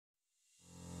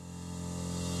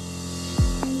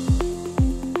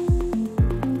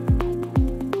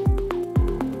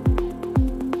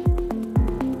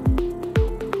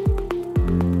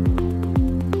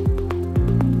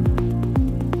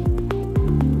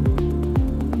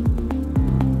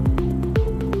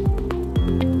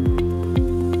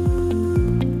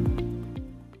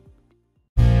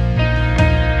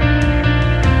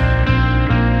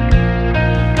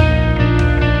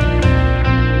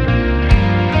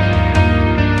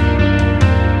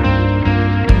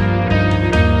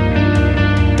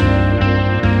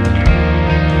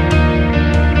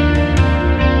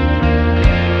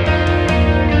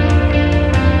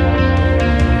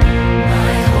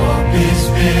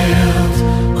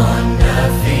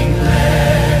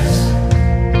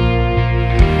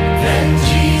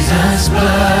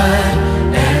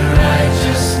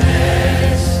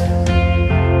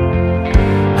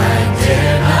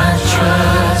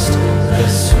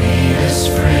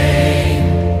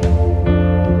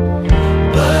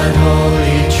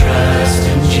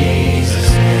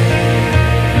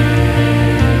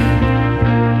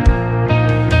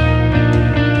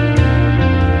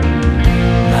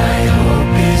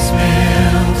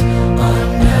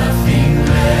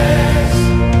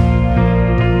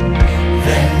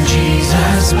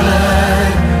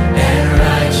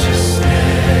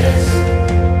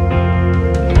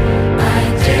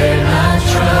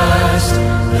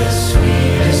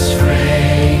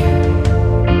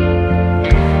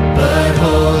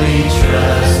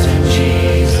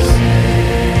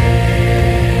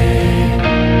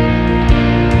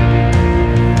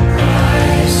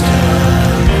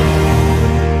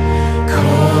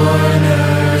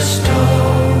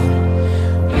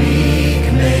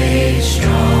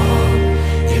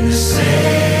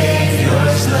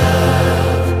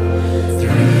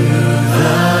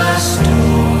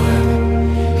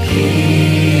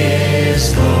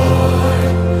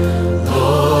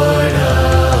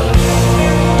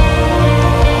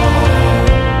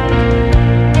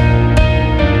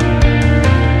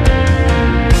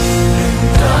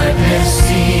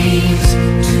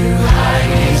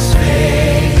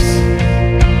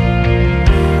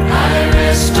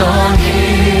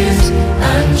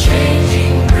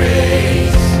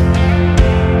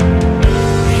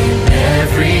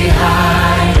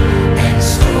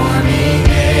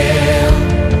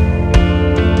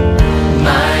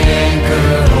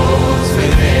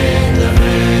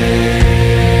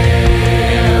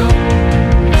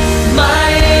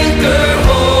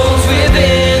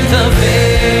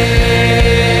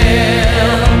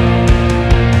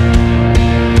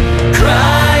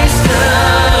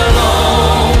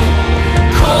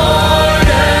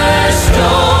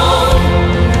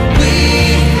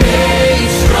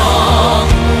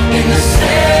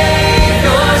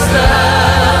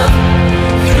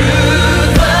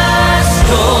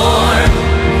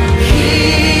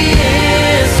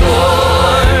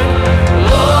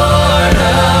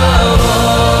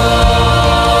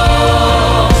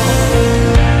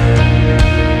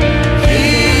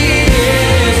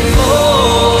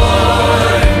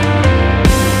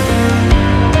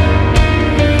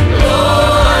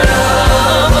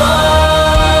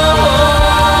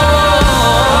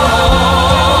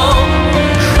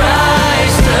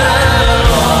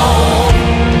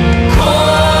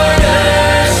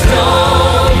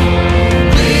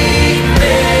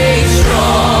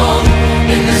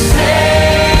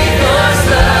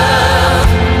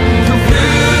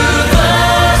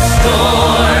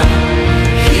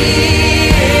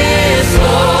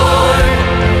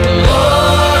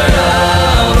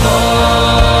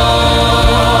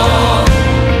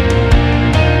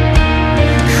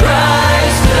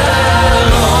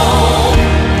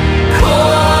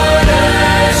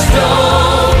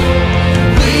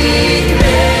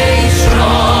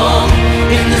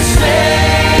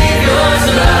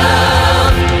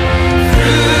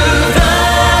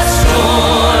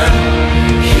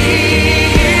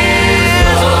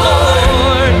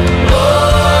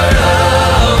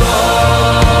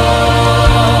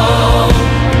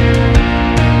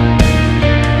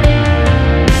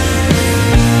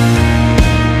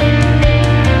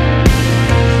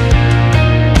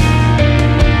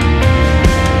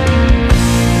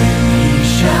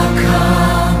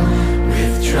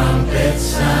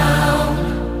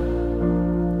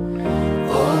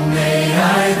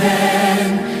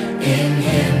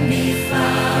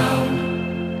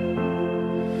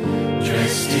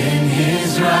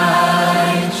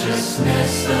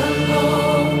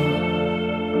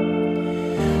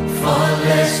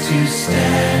to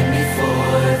stand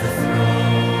before the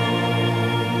throne.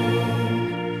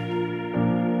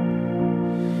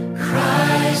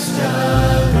 Christ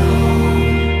alone,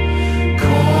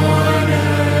 cornerstone,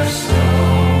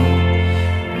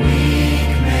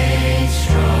 weak made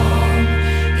strong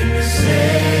in the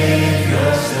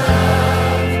Savior's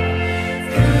love.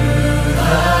 Through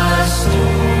the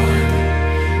storm,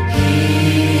 He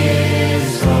is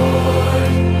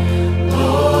Lord,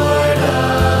 Lord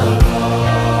of all.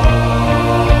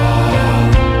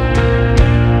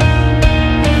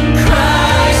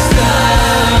 Christ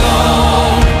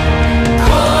alone,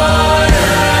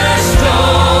 cornerstone,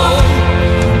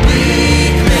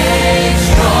 weak made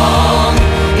strong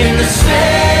in the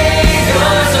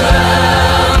Savior's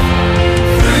love.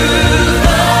 Through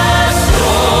the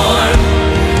storm,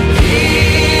 He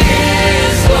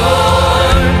is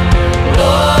Lord,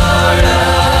 Lord of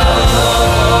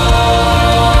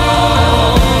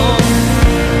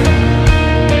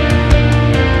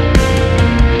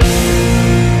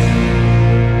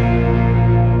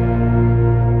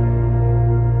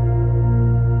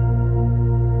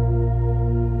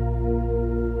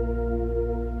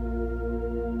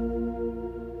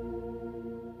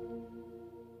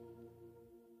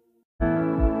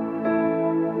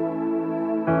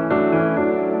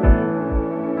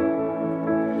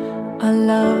I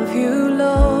love you,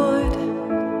 Lord.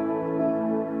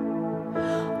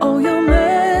 Oh, your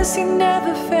mercy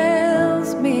never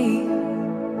fails me.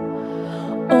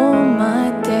 All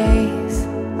my days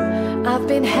I've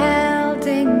been held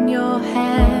in your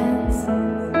hands.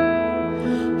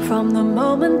 From the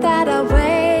moment that I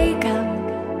wake up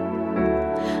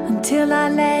until I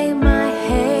lay my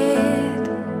head,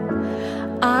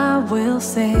 I will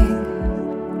sing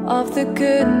of the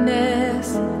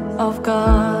goodness of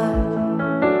God.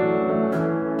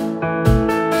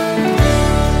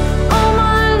 All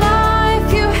my life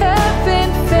you have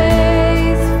been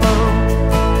faithful.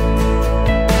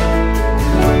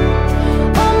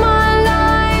 All my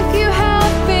life you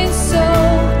have been so,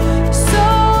 so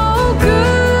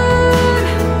good.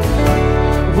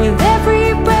 With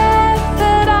every breath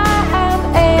that I am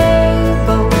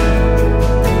able,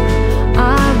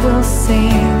 I will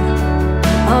sing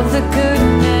of the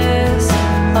goodness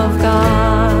of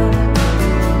God.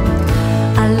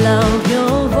 I love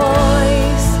your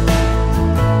voice.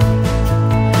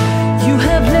 You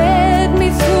have led me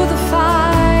through the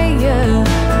fire.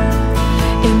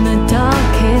 In the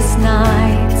darkest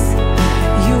nights,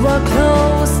 you are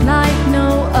close like no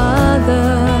other.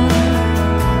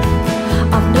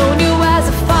 I've known you as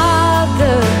a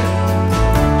father.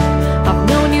 I've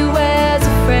known you as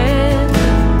a friend.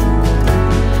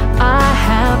 I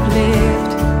have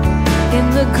lived in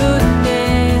the goodness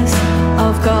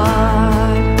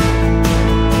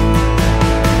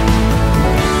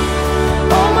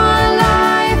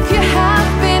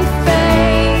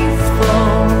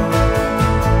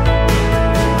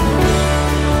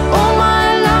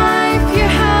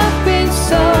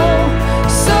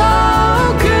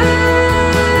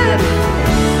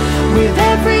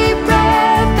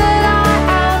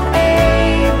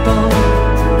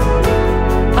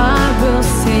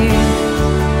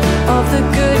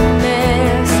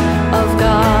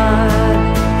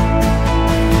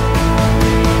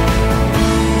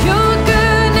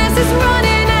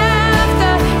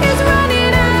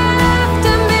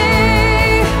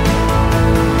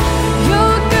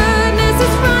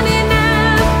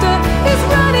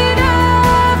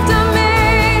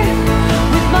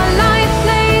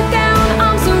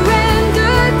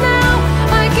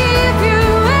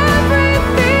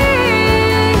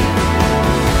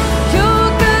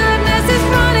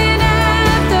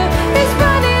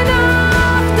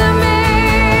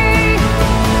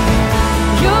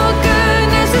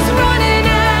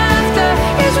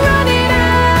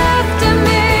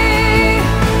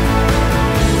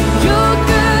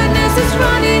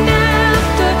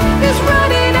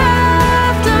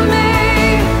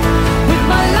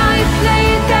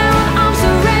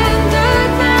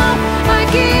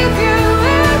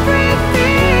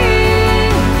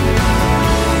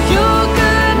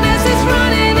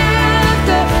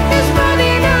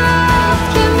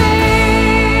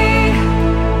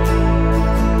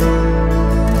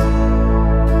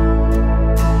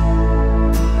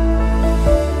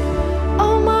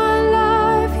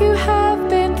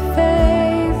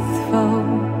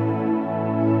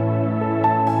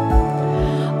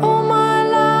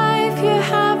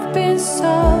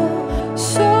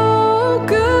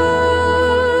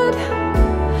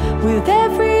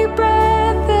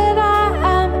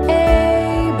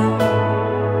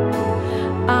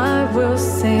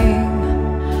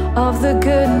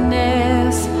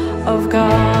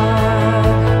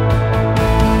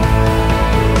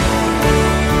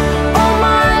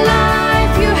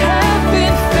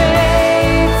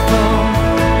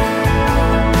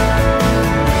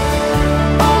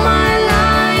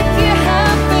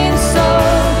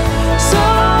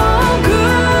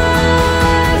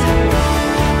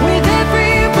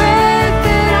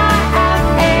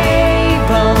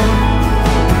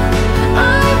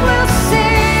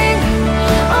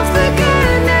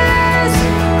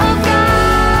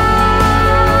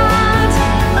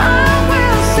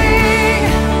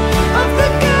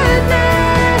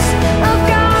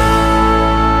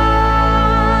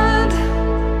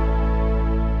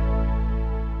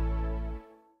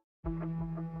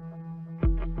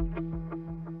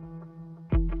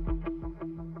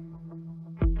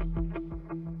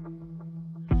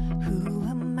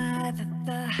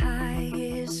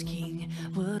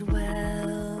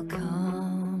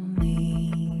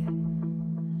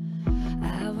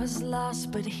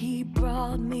but he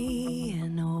brought me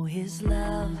in. Oh, his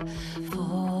love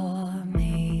for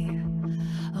me.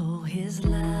 Oh, his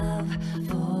love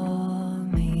for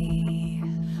me.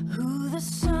 Who the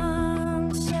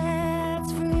sun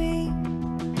sets free,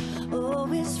 oh,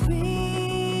 is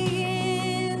free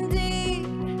indeed.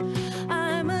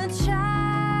 I'm a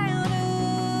child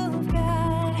of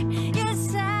God.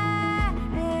 Yes, I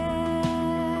am.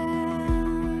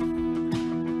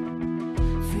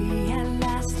 Free at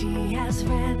last, he has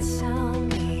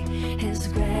ransomed me. His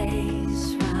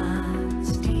grace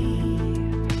runs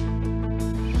deep.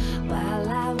 While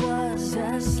I was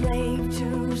a slave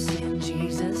to sin,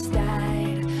 Jesus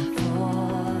died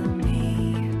for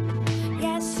me.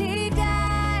 Yes, he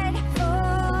died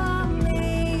for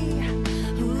me.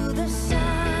 Who the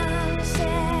sun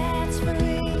sets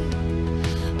free,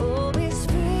 oh, is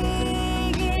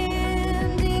free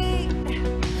indeed.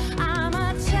 I'm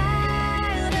a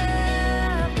child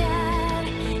of God.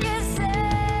 Yes, I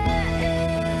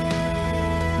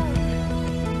am.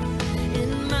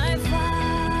 In my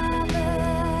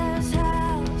Father's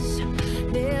house,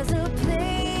 there's a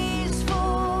place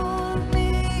for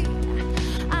me.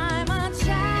 I'm a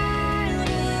child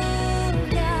of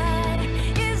God.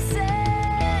 Yes,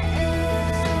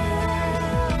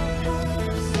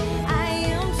 I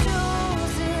am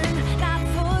chosen, not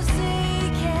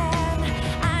forsaken.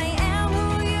 I am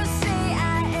who you say I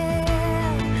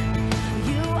am.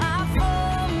 You are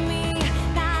for me,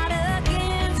 not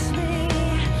against me.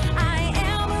 I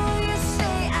am who you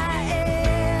say I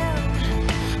am.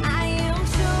 I am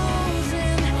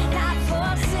chosen, not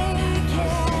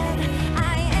forsaken. I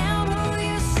am who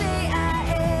you say I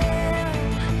am.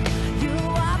 You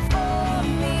are for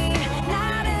me,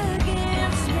 not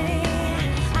against me.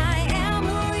 I am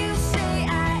who you say I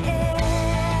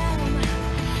am.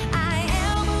 I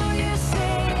am who you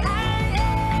say I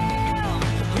am.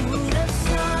 Who the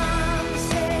sun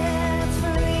sets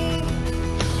free,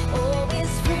 oh,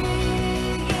 is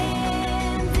free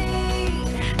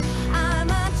indeed. I'm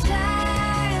a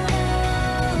child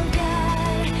of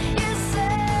God. Yes, I am.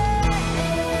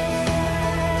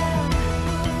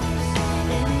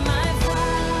 In my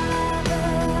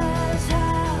Father's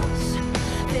house,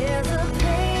 there's a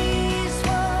place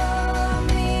for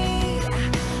me.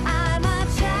 I'm a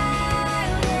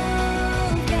child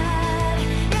of God.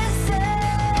 Yes, I am.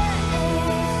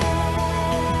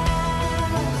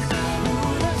 Who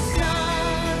the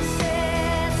sun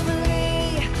sets free,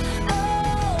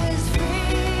 oh, is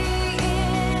free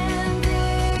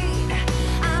indeed.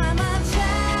 I'm a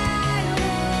child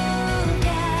of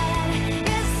God.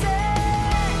 Yes, I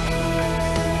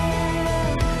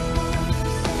am.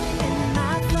 In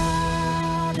my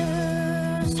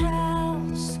Father's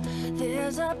house,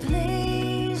 there's a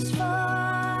place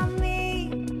for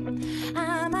me.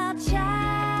 I'm a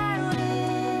child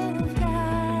of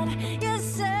God.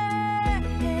 Yes, I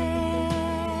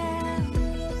am.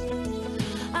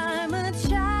 I'm a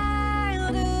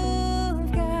child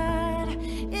of God.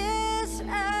 Yes,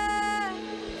 I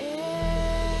am.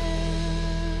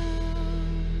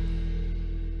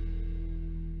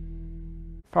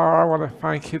 Father, I want to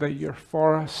thank you that you're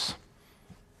for us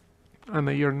and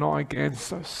that you're not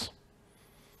against us,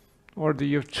 or that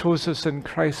you've chosen us in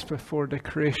Christ before the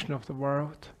creation of the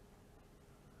world,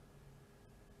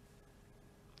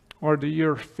 or that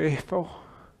you're faithful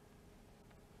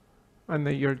and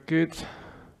that you're good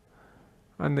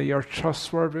and that you're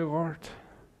trustworthy, Lord.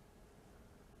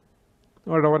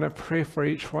 Lord, I want to pray for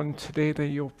each one today that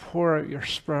you'll pour out your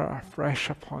Spirit afresh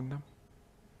upon them,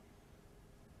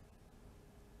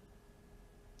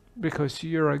 because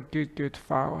you're a good, good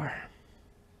Father.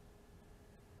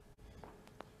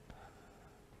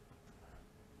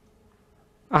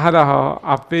 I had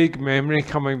a big memory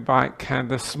coming back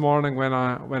this morning when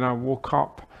I woke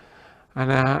up,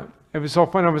 and it was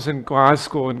up when I was in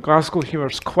Glasgow, and Glasgow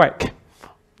humour's quick.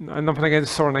 And nothing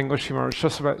against Southern English humour, it's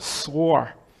just a bit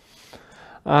slower.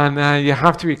 And you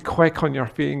have to be quick on your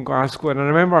feet in Glasgow. And I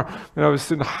remember when I was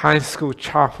in high school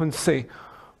chaplaincy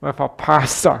with a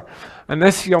pastor, and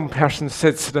this young person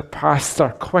said to the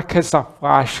pastor, quick as a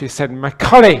flash, he said,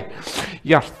 "McCurry,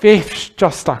 your faith's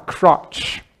just a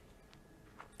crutch."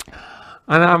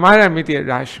 And my immediate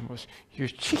reaction was, "You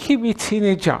cheeky wee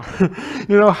teenager,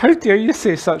 how dare you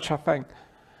say such a thing?"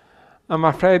 And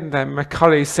my friend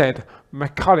McCurry said,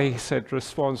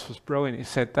 response was brilliant. He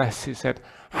said this, he said,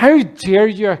 "How dare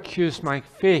you accuse my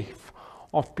faith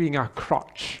of being a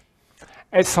crutch?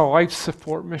 It's a life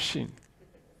support machine."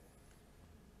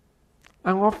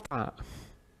 I love that.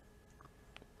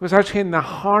 Because actually in the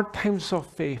hard times of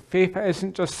faith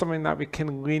isn't just something that we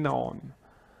can lean on,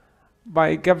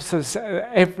 but it gives us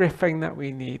everything that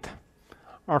we need.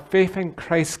 Our faith in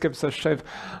Christ gives us strength.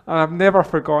 And I've never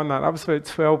forgotten that. That was about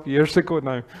 12 years ago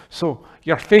now. So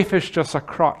your faith is just a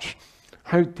crutch.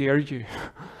 How dare you?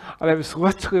 And it was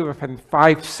literally within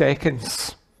 5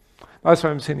 seconds. That's why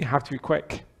I'm saying you have to be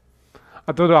quick.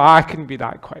 I don't know, I couldn't be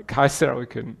that quick. I certainly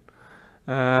couldn't.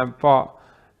 But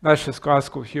that's just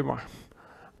Glasgow humour.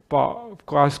 But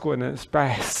Glasgow in its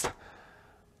best.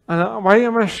 And why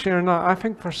am I sharing that? I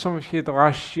think for some of you the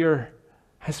last year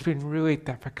has been really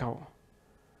difficult.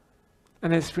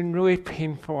 And it's been really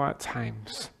painful at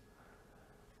times.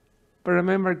 But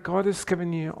remember, God has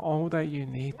given you all that you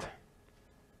need.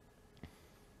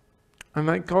 And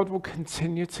that God will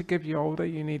continue to give you all that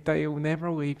you need, that He'll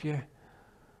never leave you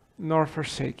nor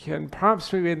forsake you. And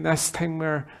perhaps maybe in this time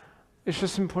where it's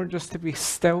just important just to be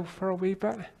still for a wee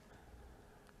bit.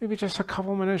 Maybe just a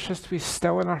couple of minutes just to be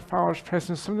still in our Father's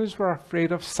presence. Sometimes we're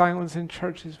afraid of silence in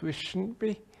churches. We shouldn't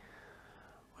be.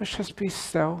 Let's just be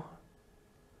still.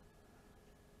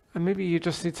 And maybe you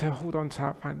just need to hold on to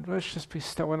that point. Let's just be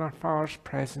still in our Father's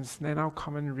presence, and then I'll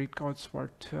come and read God's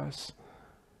word to us.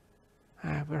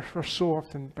 We're so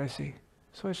often busy.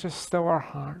 So let's just still our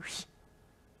hearts.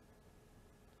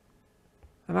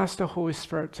 And ask the Holy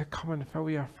Spirit to come and fill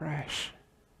you afresh.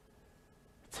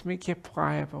 To make you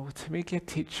pliable, to make you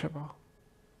teachable.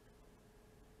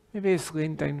 Maybe it's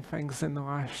laying down things in the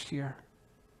last year.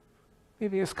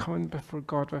 Maybe it's coming before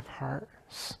God with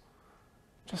hearts.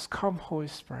 Just come, Holy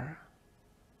Spirit.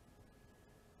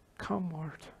 Come,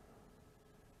 Lord.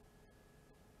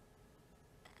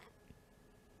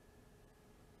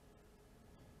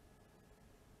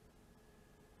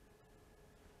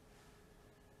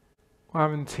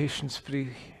 Lamentations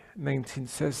 3:19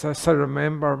 says this, I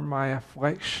remember my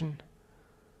affliction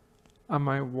and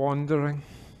my wandering,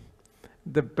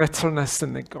 the bitterness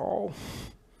and the gall.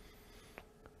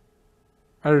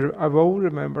 I will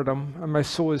remember them, and my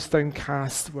soul is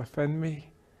downcast within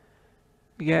me.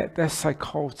 Yet this I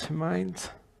call to mind,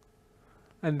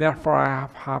 and therefore I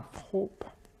have hope.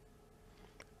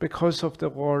 Because of the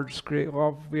Lord's great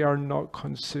love, we are not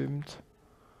consumed,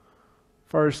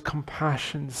 for His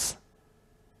compassions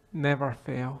never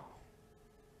fail.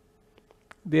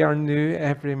 They are new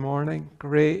every morning.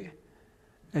 Great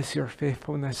is your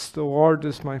faithfulness. The Lord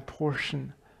is my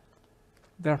portion,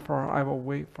 therefore I will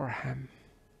wait for Him.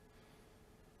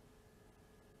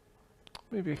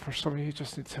 Maybe for some of you, you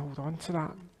just need to hold on to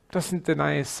that. Doesn't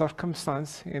deny his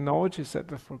circumstance. He acknowledges it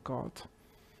before God.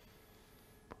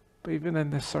 But even in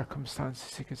the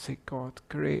circumstances, he could say, God,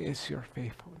 great is your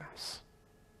faithfulness.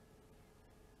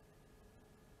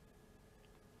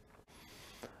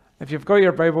 If you've got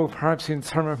your Bible, perhaps you can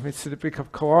turn with me to the book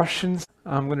of Colossians.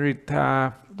 I'm going to read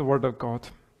the Word of God.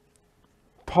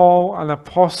 Paul, an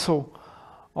apostle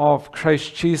of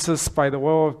Christ Jesus by the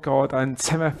will of God, and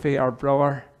Timothy, our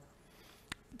brother,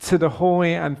 to the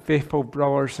holy and faithful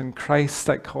brothers in Christ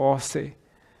at Colossae,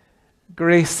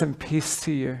 grace and peace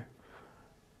to you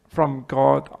from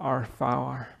God our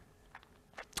Father.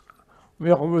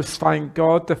 We always thank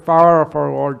God, the Father of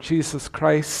our Lord Jesus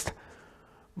Christ,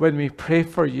 when we pray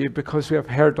for you, because we have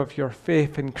heard of your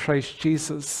faith in Christ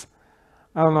Jesus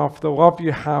and of the love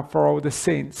you have for all the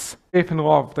saints. Faith and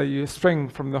love that you spring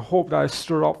from the hope that is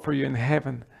stored up for you in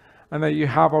heaven, and that you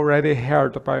have already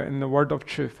heard about in the word of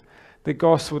truth, the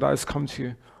gospel that has come to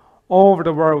you. All over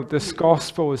the world, this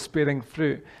gospel is bearing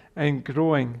fruit and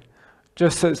growing,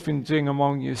 just as it's been doing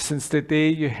among you since the day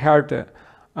you heard it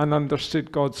and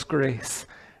understood God's grace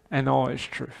and all its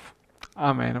truth.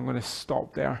 Amen. I'm going to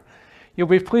stop there. You'll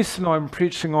be pleased to know I'm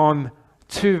preaching on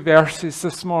 2 verses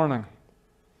this morning.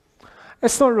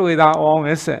 It's not really that long,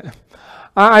 is it?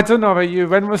 I don't know about you.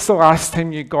 When was the last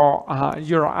time you got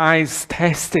your eyes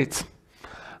tested?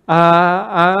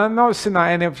 I'm not saying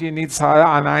that any of you needs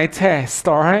an eye test,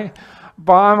 all right?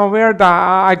 But I'm aware that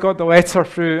I got the letter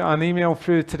through, an email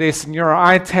through today saying your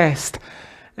eye test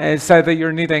said that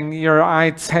you're needing your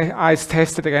eyes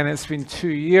tested again. It's been 2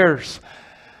 years.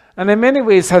 And in many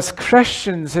ways, as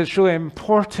Christians, it's really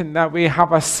important that we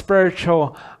have a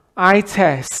spiritual eye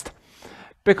test,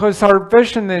 because our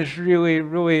vision is really,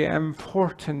 really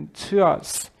important to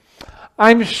us.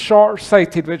 I'm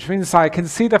short-sighted, which means I can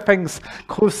see the things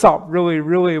close up really,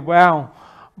 really well.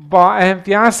 But if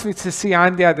you ask me to see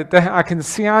Andy, I can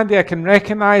see Andy, I can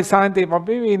recognize Andy, but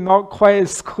maybe not quite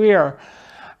as clear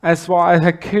as what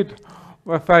I could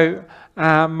without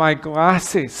my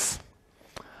glasses.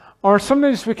 Or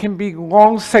sometimes we can be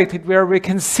long-sighted, where we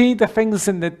can see the things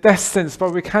in the distance,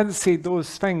 but we can't see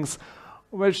those things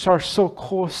which are so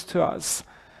close to us.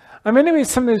 And anyway,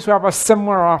 sometimes we have a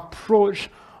similar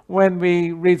approach when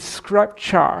we read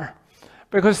scripture,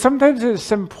 Because sometimes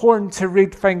it's important to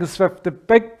read things with the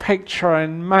big picture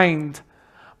in mind,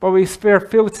 but we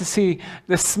fail to see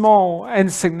the small,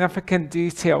 insignificant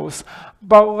details.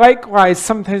 But likewise,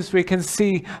 sometimes we can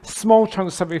see small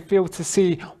chunks that we fail to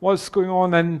see what's going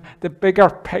on in the bigger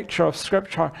picture of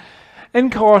Scripture. In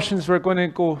Colossians, we're going to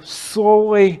go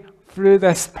slowly through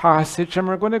this passage, and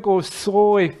we're going to go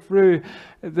slowly through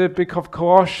the book of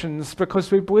Colossians,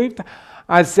 because we believed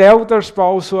as elders, but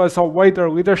also as a wider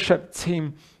leadership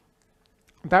team,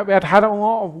 that we had a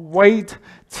lot of wide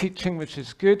teaching, which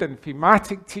is good, and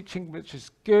thematic teaching, which is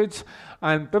good,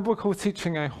 and biblical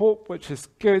teaching, I hope, which is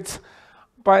good.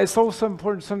 But it's also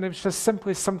important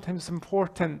sometimes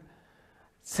important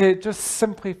to just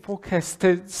simply focus,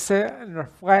 to sit and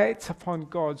reflect upon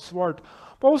God's word.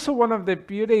 But also one of the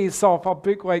beauties of a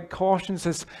book like Colossians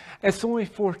is it's only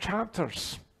 4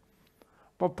 chapters.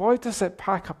 But boy, does it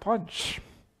pack a punch.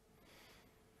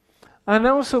 And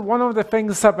also one of the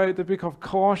things about the book of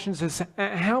Colossians is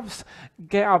it helps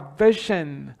get a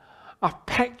vision, a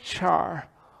picture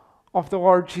of the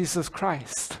Lord Jesus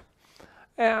Christ.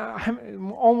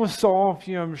 Almost all of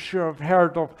you, I'm sure, have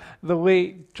heard of the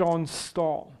late John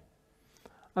Stoneleigh,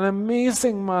 an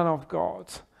amazing man of God.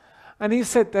 And he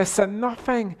said this, that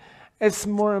nothing is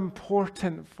more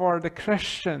important for the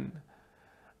Christian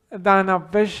than a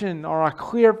vision or a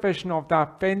clear vision of the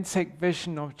authentic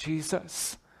vision of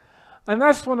Jesus. And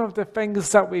that's one of the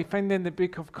things that we find in the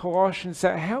book of Colossians,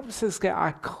 that helps us get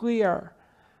a clear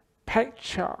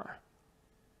picture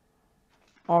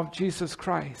of Jesus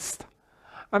Christ.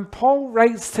 And Paul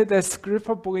writes to this group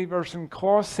of believers in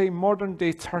Colossae, modern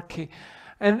day Turkey.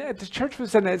 And the church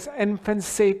was in its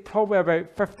infancy, probably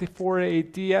about 54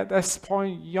 AD at this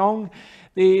point, young.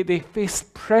 They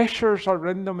faced pressures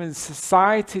around them in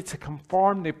society to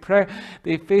conform.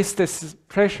 They faced this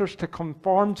pressures to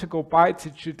conform, to go back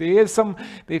to Judaism.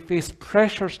 They faced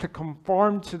pressures to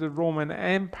conform to the Roman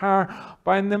Empire.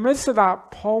 But in the midst of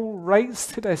that, Paul writes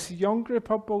to this young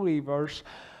group of believers,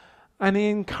 and he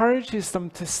encourages them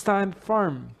to stand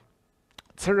firm,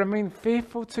 to remain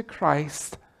faithful to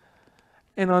Christ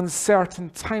in uncertain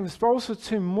times. But also,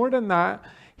 too, more than that,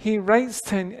 he writes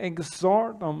to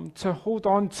exhort them to hold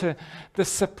on to the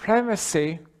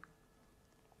supremacy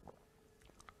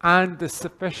and the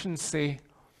sufficiency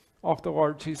of the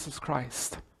Lord Jesus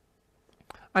Christ.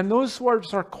 And those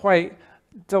words are quite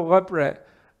deliberate: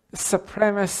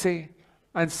 supremacy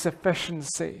and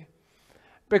sufficiency.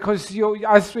 Because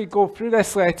as we go through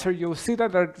this letter, you'll see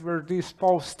that there were these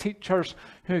false teachers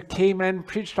who came in,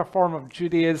 preached a form of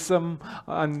Judaism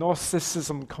and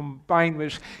Gnosticism combined,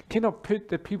 which kind of put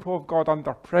the people of God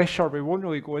under pressure. We won't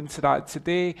really go into that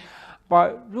today.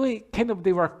 But really,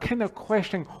 they were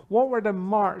questioning what were the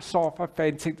marks of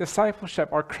authentic discipleship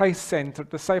or Christ-centered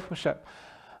discipleship.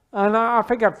 And I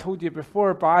think I've told you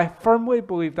before, but I firmly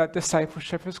believe that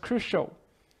discipleship is crucial.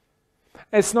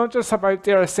 It's not just about,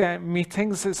 dare I say,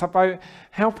 meetings. It's about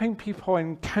helping people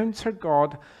encounter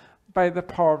God by the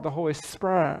power of the Holy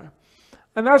Spirit.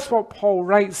 And that's what Paul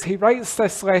writes. He writes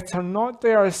this letter not,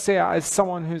 dare I say, as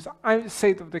someone who's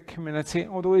outside of the community,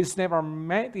 although he's never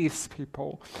met these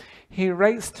people. He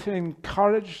writes to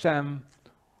encourage them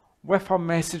with a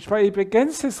message. But he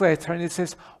begins his letter and he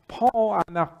says, Paul,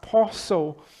 an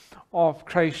apostle of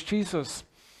Christ Jesus.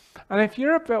 And if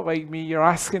you're a bit like me, you're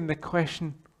asking the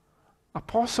question,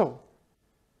 apostle,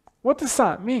 what does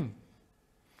that mean?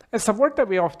 It's a word that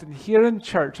we often hear in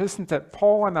church, isn't it?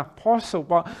 Paul, an apostle.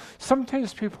 But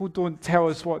sometimes people don't tell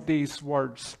us what these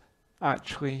words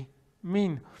actually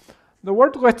mean. The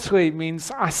word literally means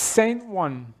a sent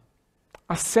one.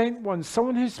 A sent one,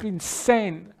 someone who's been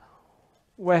sent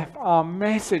with a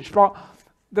message. But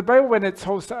the Bible, when it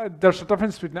tells, there's a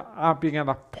difference between being an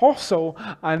apostle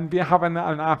and having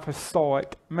an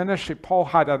apostolic ministry. Paul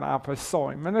had an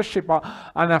apostolic ministry, but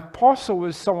an apostle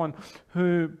was someone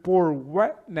who bore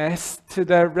witness to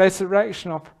the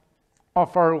resurrection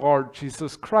of our Lord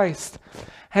Jesus Christ.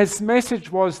 His message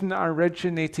wasn't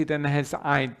originated in his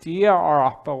idea or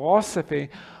a philosophy,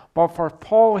 but for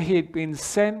Paul, he had been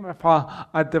sent with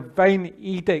a divine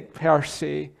edict per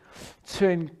se, to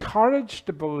encourage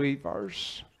the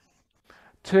believers,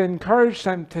 to encourage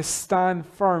them to stand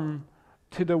firm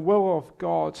to the will of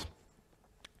God.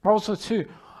 Also, too,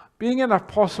 being an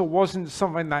apostle wasn't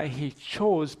something that he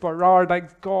chose, but rather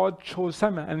that God chose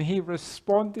him and he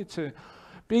responded to.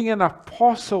 Being an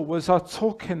apostle was a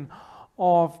token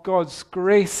of God's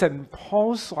grace in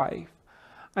Paul's life.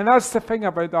 And that's the thing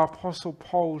about the Apostle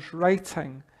Paul's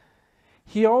writing.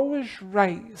 He always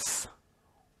writes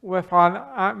with an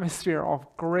atmosphere of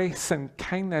grace and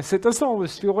kindness. It doesn't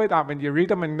always feel like that when you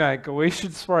read him in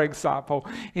Galatians, for example.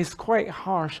 He's quite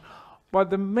harsh. But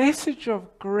the message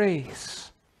of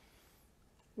grace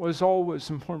was always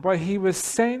important. But he was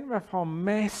sent with a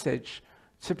message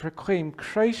to proclaim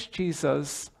Christ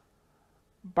Jesus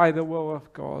by the will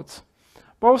of God.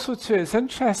 But also too, it's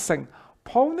interesting,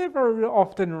 Paul never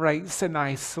often writes in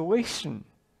isolation.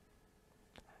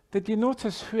 Did you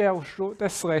notice who else wrote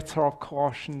this letter of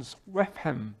Colossians with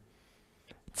him?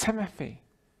 Timothy.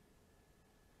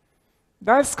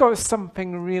 That's got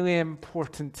something really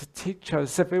important to teach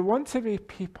us. If we want to be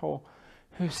people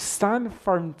who stand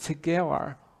firm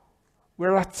together,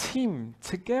 we're a team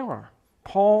together.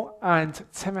 Paul and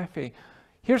Timothy.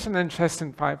 Here's an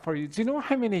interesting fact for you. Do you know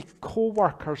how many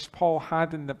co-workers Paul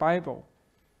had in the Bible?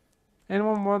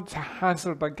 Anyone want to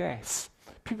hazard a guess?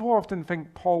 People often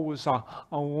think Paul was a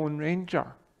lone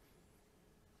ranger.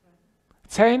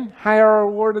 10? Higher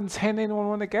or lower than 10? Anyone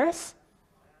want to guess?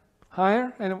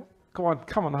 Higher? Anyone?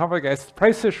 Come on, have a guess.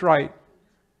 Price is right.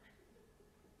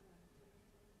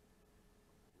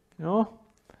 No?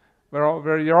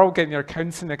 You're all getting your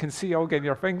counts, and I can see you all getting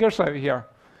your fingers out here.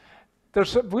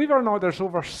 Believe it or not, there's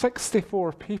over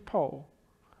 64 people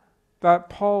that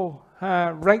Paul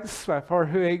writes with, or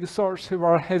who exhorts, who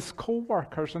are his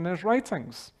co-workers in his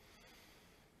writings.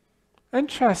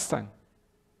 Interesting.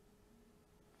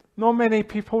 Not many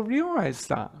people realize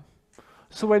that.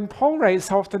 So when Paul writes,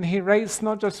 often he writes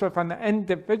not just with an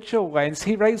individual lens,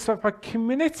 he writes with a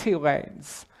community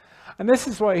lens. And this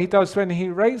is what he does when he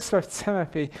writes with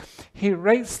Timothy. He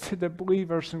writes to the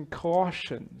believers in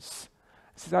Colossians.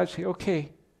 He says, actually,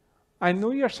 okay, I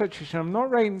know your situation. I'm not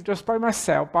writing just by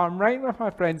myself, but I'm writing with my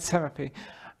friend Timothy.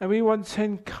 And we want to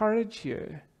encourage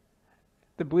you,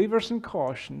 the believers in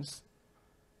Colossians,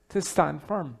 to stand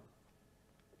firm.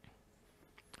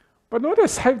 But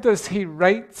notice, how does he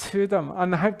write to them,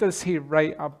 and how does he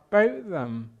write about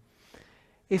them?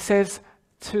 He says,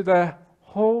 to the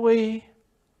holy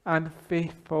and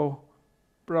faithful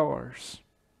brothers.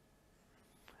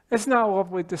 Isn't that a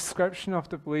lovely description of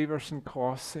the believers in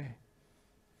Colossae?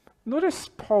 Notice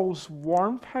Paul's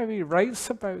warmth, how he writes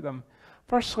about them.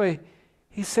 Firstly,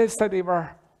 he says that they were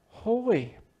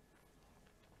holy.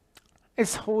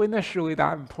 Is holiness really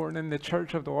that important in the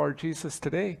church of the Lord Jesus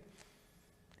today?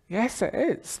 Yes, it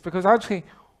is. Because actually,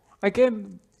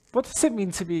 again, what does it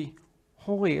mean to be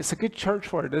holy? It's a good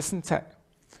church word, isn't it?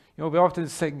 You know, we often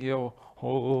sing,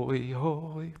 holy,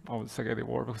 holy. I won't sing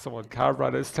anymore because I'm on camera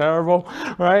and it's terrible,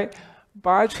 right? But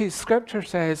actually, Scripture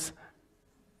says,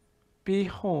 be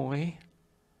holy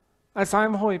as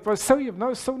I'm holy. But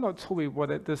still, still not told me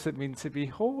what it does it mean to be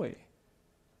holy.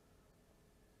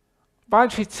 But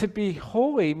actually, to be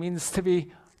holy means to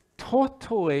be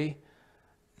totally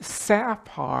set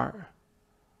apart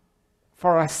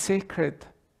for a sacred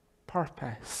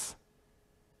purpose.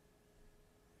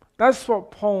 That's what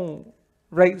Paul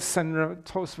writes and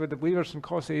talks about the believers in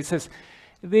Colossae. He says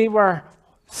they were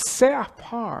set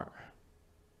apart.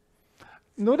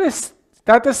 Notice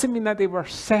that doesn't mean that they were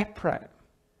separate.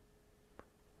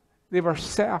 They were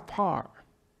set apart.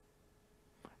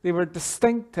 They were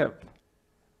distinctive.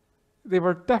 They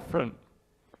were different.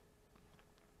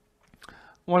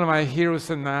 One of my heroes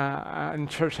in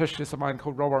church history is a man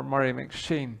called Robert Murray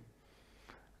McShane.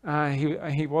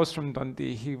 He was from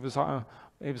Dundee. He was a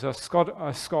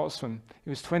Scotsman. He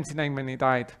was 29 when he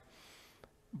died.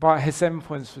 But his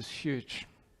influence was huge.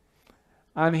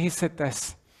 And he said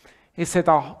this. He said,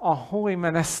 a holy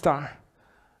minister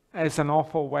is an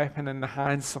awful weapon in the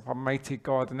hands of a mighty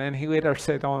God. And then he later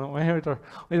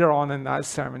on in that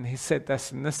sermon, he said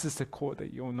this, and this is the quote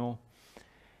that you'll know.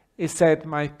 He said,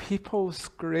 my people's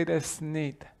greatest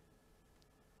need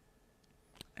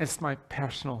is my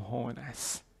personal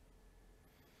holiness.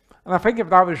 And I think if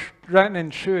that was written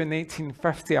and true in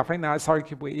 1850, I think that's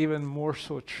arguably even more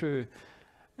so true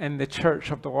in the Church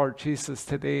of the Lord Jesus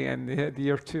today in the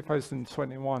year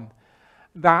 2021.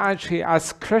 That actually,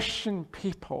 as Christian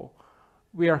people,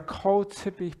 we are called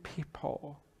to be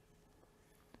people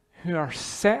who are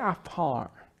set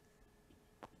apart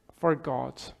for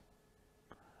God,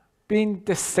 being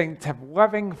distinctive,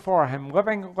 living for Him,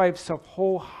 living lives of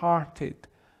wholehearted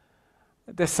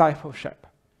discipleship.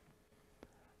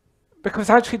 Because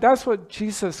actually that's what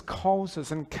Jesus calls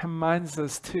us and commands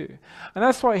us to. And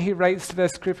that's why he writes to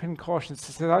this group in Colossians.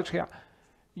 He says, actually,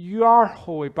 you are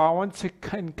holy, but I want to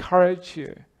encourage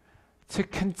you to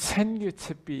continue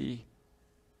to be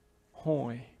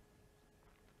holy.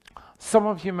 Some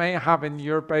of you may have in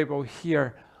your Bible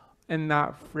here, in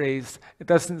that phrase, it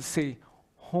doesn't say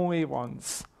holy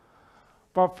ones.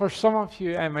 But for some of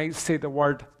you, I might say the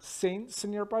word saints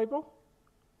in your Bible.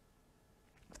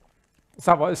 Is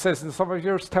that what it says in some of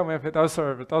yours? Tell me if it does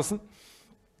or if it doesn't.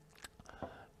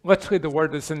 literally the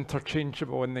word is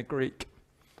interchangeable in the Greek.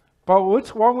 But what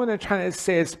I'm going to try to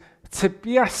say is, to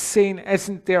be a saint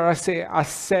isn't, dare I say, a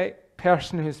set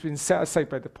person who's been set aside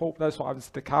by the Pope. That's what happens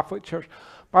to the Catholic Church.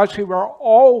 But actually, we're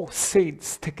all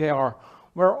saints together.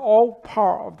 We're all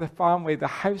part of the family, the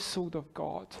household of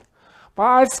God.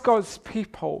 But as God's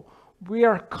people, we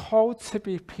are called to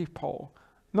be people,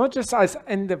 not just as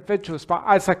individuals, but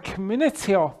as a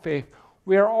community of faith.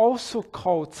 We are also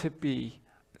called to be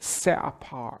set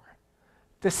apart,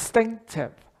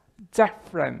 distinctive,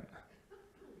 different.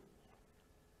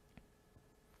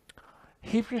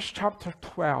 Hebrews chapter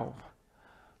 12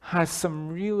 has some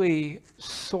really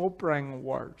sobering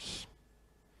words,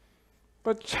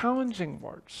 but challenging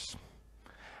words.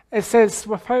 It says,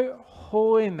 without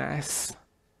holiness,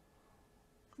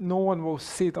 no one will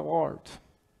see the Lord.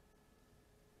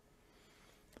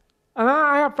 And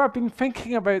I've been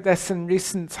thinking about this in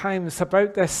recent times,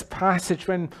 about this passage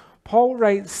when Paul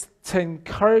writes to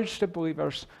encourage the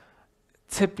believers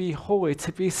to be holy,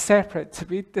 to be separate, to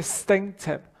be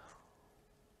distinctive.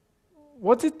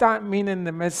 What did that mean in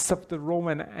the midst of the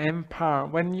Roman Empire,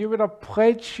 when you would have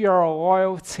pledged your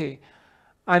loyalty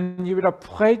and you would have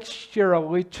pledged your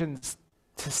allegiance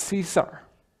to Caesar?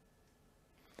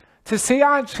 To say,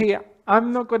 actually,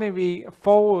 I'm not going to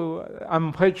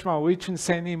pledge my allegiance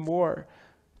anymore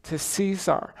to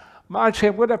Caesar. Actually,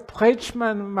 I'm going to pledge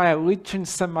my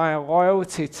allegiance and my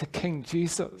loyalty to King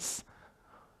Jesus.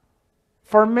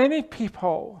 For many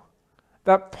people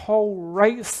that Paul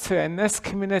writes to in this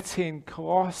community in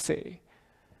Colossae,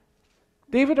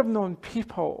 they would have known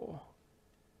people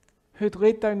who'd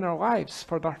laid down their lives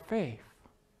for their faith.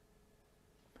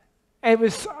 It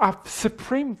was a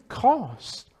supreme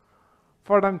cost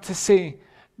for them to say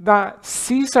that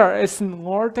Caesar isn't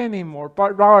Lord anymore,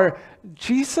 but rather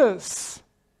Jesus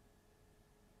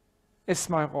is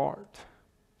my Lord.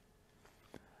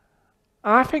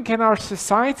 And I think in our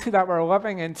society that we're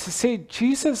living in, to say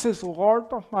Jesus is Lord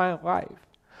of my life,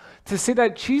 to say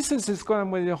that Jesus is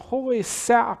going to be wholly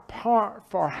set apart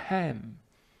for him,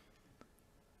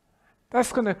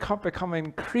 that's going to become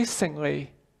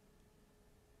increasingly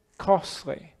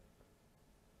costly.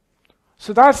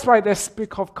 So that's why this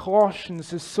book of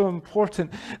Colossians is so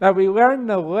important, that we learn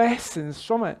the lessons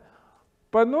from it.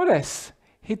 But notice,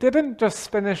 he didn't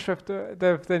just finish with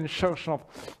the instruction of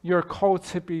you're called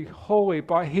to be holy,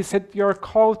 but he said you're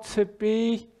called to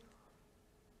be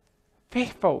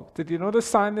faithful. Did you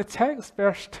notice that in the text?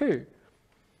 Verse 2. You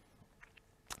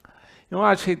know,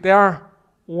 actually, they're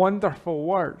wonderful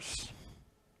words.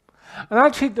 And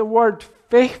actually, the word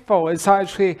faithful is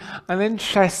actually an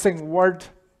interesting word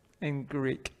in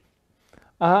Greek.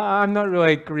 I'm not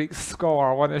really a Greek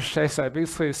scholar. I want to stress that. I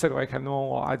basically said like I know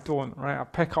what I don't, right? I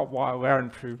pick up what I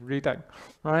learn through reading,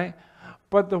 right?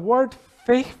 But the word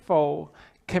faithful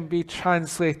can be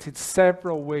translated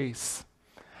several ways.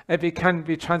 It can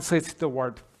be translated the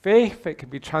word faith, it can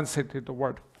be translated the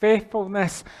word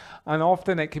faithfulness, and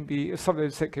often it can be,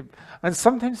 sometimes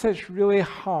it's really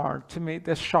hard to make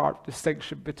this sharp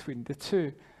distinction between the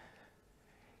two.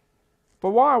 But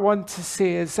what I want to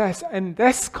say is this, in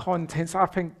this context, I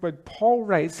think when Paul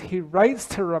writes, he writes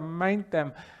to remind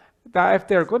them that if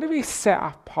they're going to be set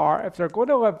apart, if they're going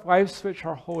to live lives which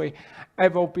are holy,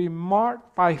 it will be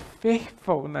marked by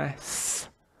faithfulness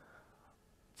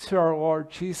to our Lord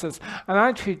Jesus. And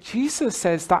actually, Jesus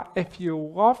says that if you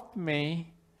love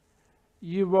me,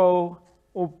 you will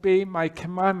obey my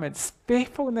commandments.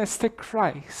 Faithfulness to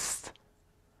Christ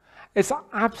is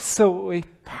absolutely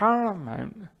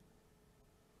paramount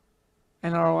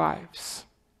in our lives.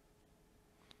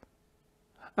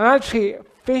 And actually,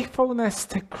 faithfulness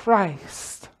to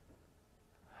Christ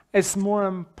is more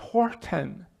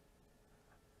important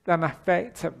than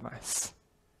effectiveness.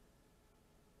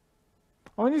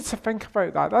 I want you to think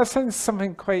about that. That sounds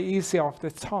something quite easy off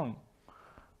the tongue,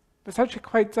 but it's actually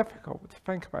quite difficult to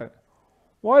think about it.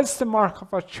 What is the mark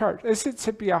of a church? Is it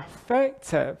to be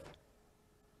effective,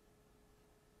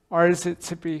 or is it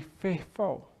to be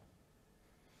faithful?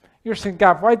 You're saying,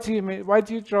 Gav, why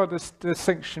do you draw this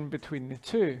distinction between the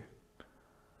two?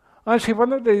 Actually,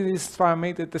 one of the reasons why I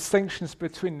made the distinctions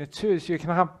between the two is you can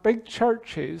have big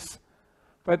churches,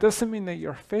 but it doesn't mean that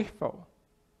you're faithful.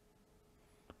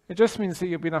 It just means that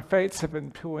you've been effective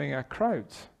in pulling a crowd.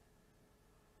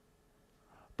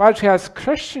 But actually, as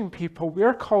Christian people,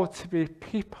 we're called to be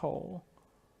people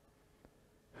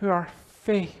who are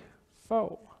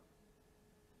faithful.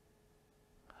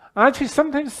 Actually,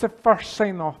 sometimes the first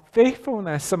sign of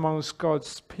faithfulness amongst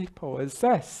God's people is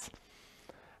this.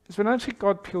 It's when actually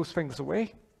God peels things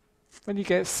away, when you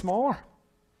get smaller.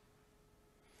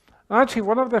 Actually,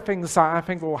 one of the things that I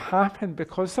think will happen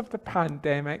because of the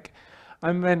pandemic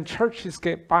and when churches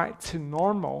get back to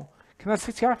normal, can I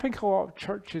say to you, I think a lot of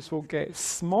churches will get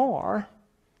smaller,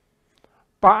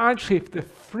 but actually if the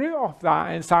fruit of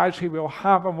that is actually we'll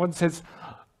have, and one says,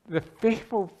 the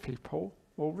faithful people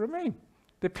will remain.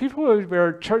 The people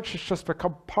where church has just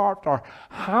become part of our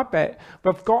habit,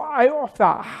 we've got out of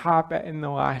that habit in the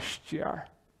last year.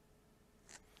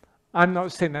 I'm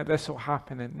not saying that this will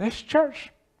happen in this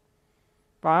church,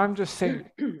 but I'm just saying,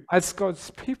 as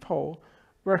God's people,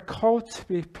 we're called to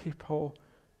be people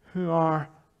who are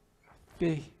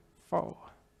faithful.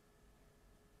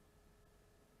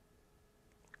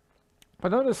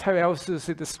 But notice how else does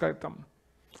he describe them?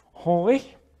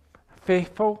 Holy,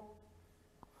 faithful,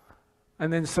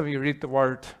 and then some of you read the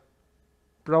word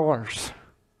brothers.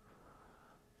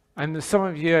 And some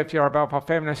of you, if you're a bit of a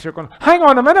feminist, you're going, hang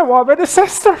on a minute, what about the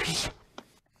sisters?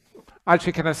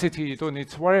 Actually, can I say to you, you don't need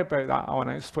to worry about that. I want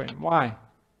to explain why.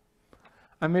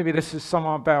 And maybe this is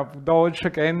some bit of knowledge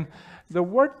again. The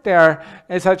word there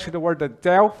is actually the word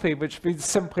Adelphi, which means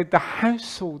simply the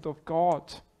household of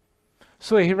God.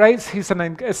 So he writes, it's an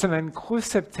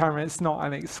inclusive term, it's not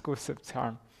an exclusive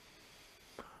term.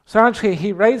 So actually,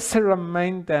 he writes to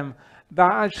remind them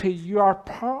that actually you are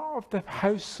part of the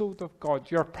household of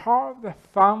God. You're part of the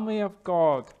family of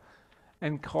God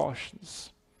in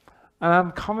Colossians. And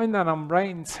I'm coming and I'm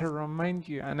writing to remind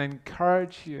you and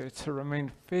encourage you to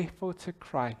remain faithful to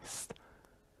Christ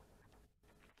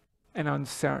in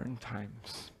uncertain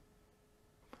times,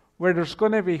 where there's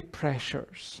going to be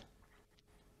pressures.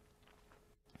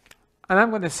 And I'm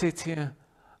going to say to you,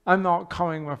 I'm not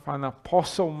coming with an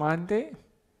apostle mandate,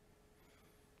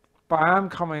 but I am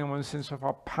coming in one sense with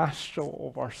a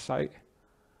pastoral oversight.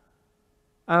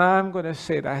 And I'm going to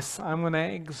say this, I'm going to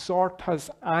exhort us.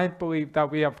 I believe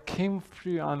that we have came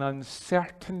through an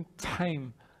uncertain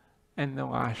time in the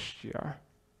last year.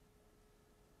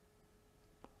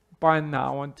 But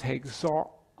now I want to exhort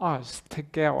us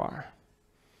together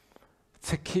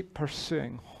to keep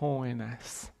pursuing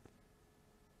holiness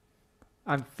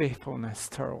and faithfulness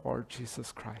to our Lord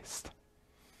Jesus Christ.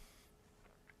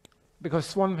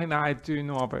 Because one thing that I do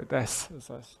know about this is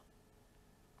this.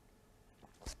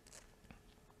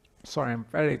 Sorry, I'm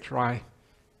very dry.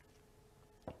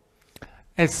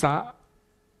 Is that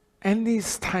in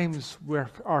these times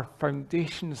where our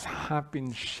foundations have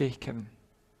been shaken,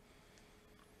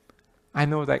 I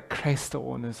know that Christ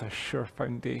alone is a sure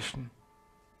foundation.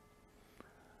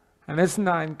 And isn't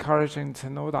that encouraging to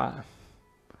know that?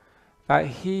 That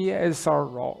He is our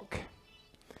rock.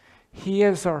 He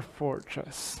is our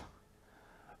fortress.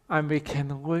 And we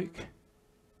can look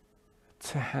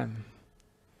to Him.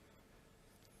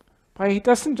 But He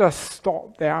doesn't just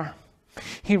stop there.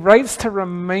 He writes to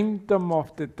remind them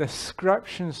of the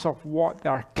descriptions of what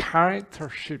their character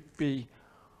should be.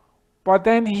 But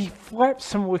then He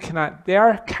flips from looking at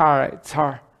their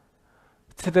character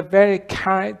to the very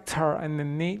character and the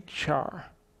nature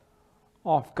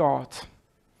of God.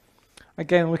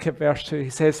 Again, look at verse 2. He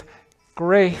says,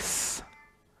 grace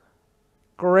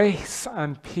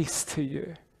and peace to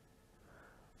you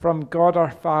from God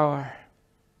our Father.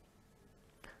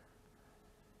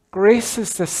 Grace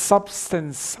is the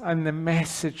substance and the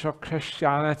message of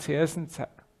Christianity, isn't it?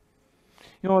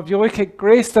 You know, if you look at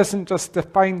grace, doesn't just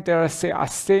define, dare I say, a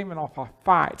statement of a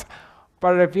fact,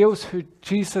 but reveals who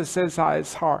Jesus is at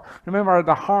His heart. Remember, at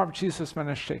the heart of Jesus'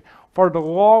 ministry, for the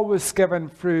law was given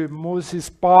through Moses,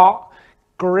 but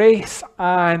grace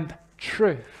and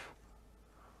truth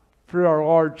through our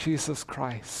Lord Jesus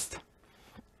Christ.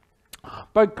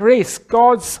 But grace,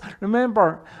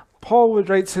 remember, Paul would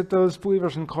write to those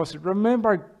believers in Colossians,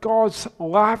 remember God's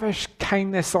lavish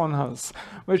kindness on us,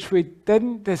 which we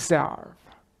didn't deserve.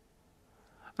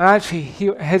 And actually,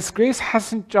 His grace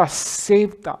hasn't just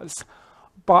saved us,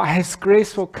 but His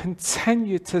grace will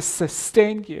continue to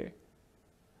sustain you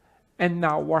in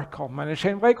that work of ministry.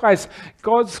 And likewise,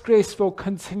 God's grace will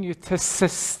continue to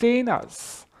sustain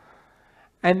us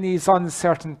in these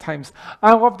uncertain times.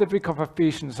 I love the book of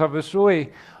Ephesians. I was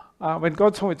really, when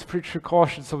God told me to preach through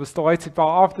Colossians, I was delighted, but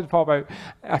I often thought about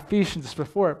Ephesians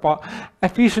before it. But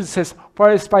Ephesians says, for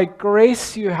it's by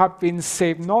grace you have been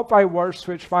saved, not by works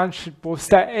which man should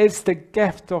boast. It is the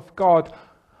gift of God.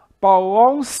 But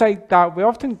alongside that, we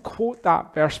often quote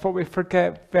that verse, but we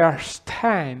forget verse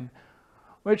 10,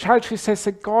 which actually says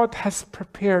that God has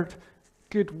prepared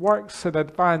good works in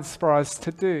advance for us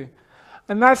to do.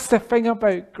 And that's the thing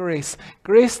about grace.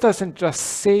 Grace doesn't just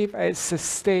save, it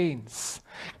sustains.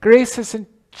 Grace isn't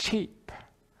cheap.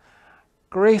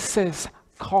 Grace is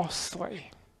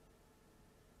costly.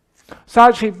 So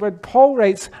actually, when Paul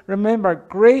writes, remember,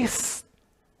 grace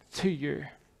to you.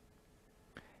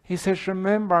 He says,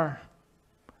 remember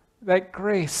that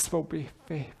grace will be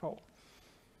faithful.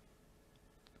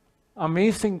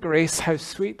 Amazing grace, how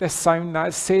sweet the sound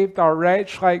that saved a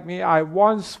wretch like me. I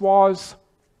once was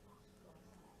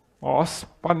lost,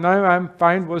 but now I'm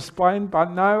found, was blind,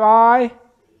 but now I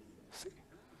see.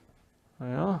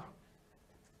 Yeah.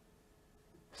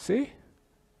 See?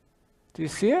 Do you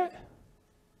see it?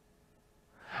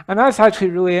 And that's actually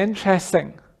really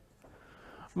interesting.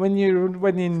 When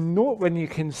you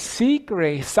can see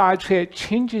grace, actually it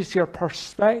changes your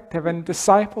perspective in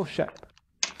discipleship.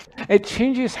 It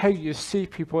changes how you see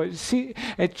people.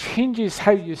 It changes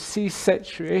how you see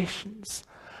situations.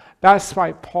 That's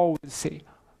why Paul would say,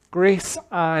 grace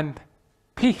and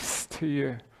peace to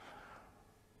you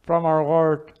from our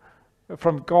Lord,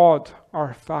 from God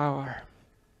our Father.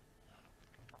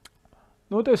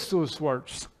 Notice those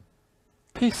words,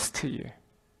 peace to you.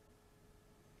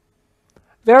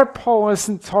 There, Paul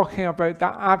isn't talking about the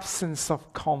absence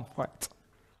of conflict.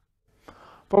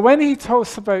 But when he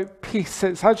talks about peace,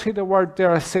 it's actually the word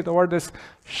there, I say the word is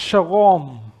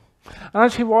shalom. And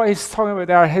actually what he's talking about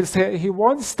there is that he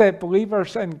wants the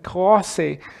believers in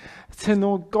Colossae to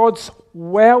know God's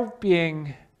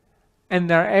well-being in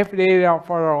their every area of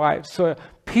their lives. So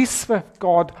peace with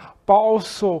God, but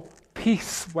also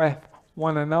peace with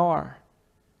one another.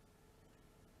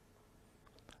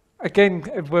 Again,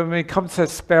 when we come to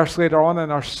this verse later on in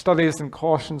our studies in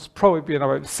Colossians, probably be in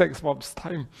about 6 months'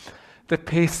 time, the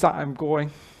pace that I'm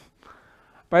going.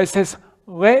 But it says,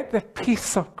 let the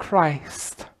peace of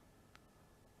Christ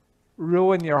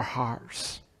rule in your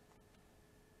hearts.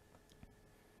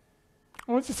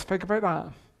 I want you to think about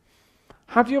that.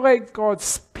 Have you let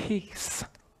God's peace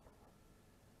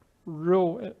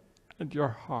rule in your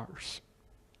hearts?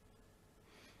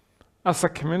 As a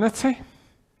community,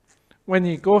 when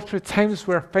you go through times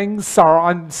where things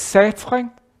are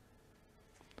unsettling,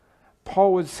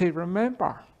 Paul would say,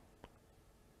 remember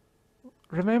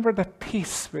the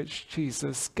peace which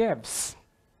Jesus gives.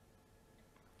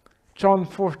 John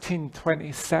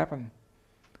 14:27.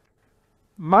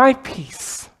 My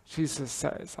peace, Jesus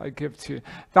says, I give to you.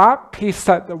 That peace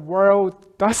that the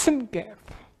world doesn't give.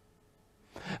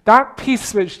 That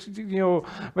peace which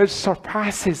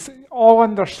surpasses all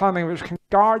understanding, which can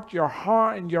guard your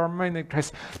heart and your mind in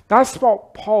Christ. That's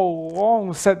what Paul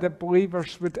longs that the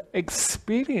believers would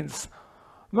experience.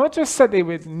 Not just that they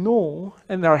would know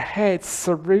in their heads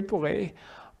cerebrally,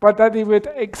 but that they would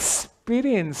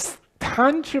experience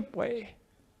tangibly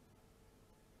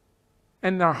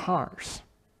in their hearts.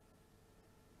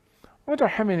 I wonder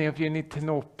how many of you need to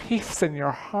know peace in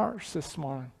your hearts this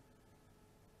morning.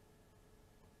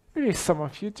 Maybe some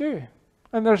of you do.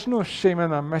 And there's no shame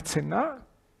in admitting that.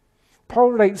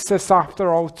 Paul writes this,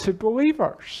 after all, to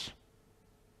believers.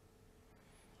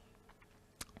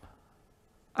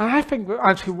 And I think that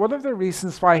actually one of the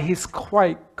reasons why he's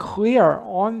quite clear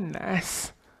on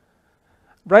this,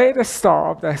 right at the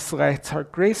start of this letter,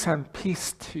 grace and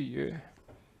peace to you,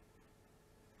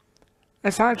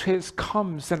 is actually it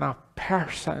comes in a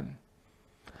person.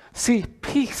 See,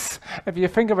 peace, if you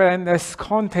think of it in this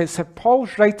context, if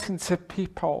Paul's writing to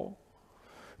people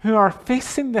who are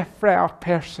facing the threat of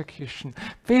persecution,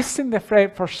 facing the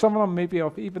threat for some of them maybe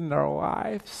of even their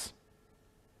lives,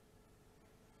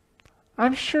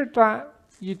 I'm sure that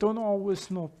you don't always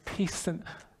know peace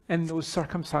in those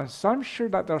circumstances. I'm sure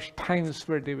that there's times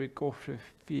where they would go through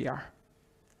fear.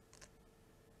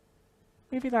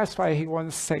 Maybe that's why he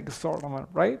wants to exhort them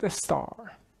right at the start.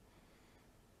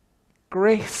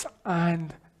 Grace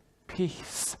and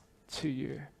peace to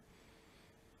you.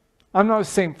 I'm not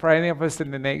saying for any of us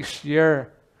in the next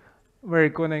year we're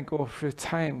going to go through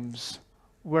times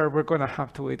where we're going to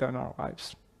have to lay down our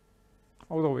lives,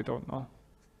 although we don't know.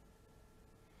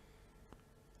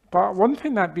 But one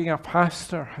thing that being a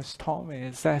pastor has taught me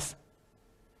is this.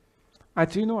 I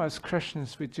do know as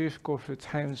Christians we do go through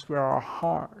times where our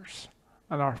hearts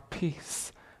and our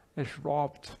peace is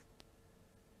robbed.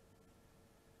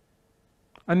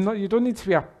 And you don't need to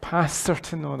be a pastor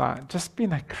to know that. Just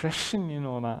being a Christian, you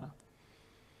know that.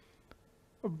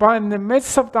 But in the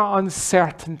midst of that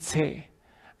uncertainty,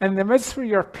 in the midst where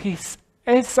your peace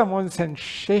is someone's in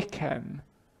shaken,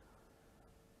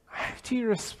 how do you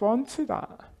respond to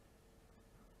that?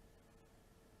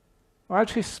 Well,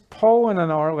 actually, Paul in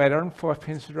another letter in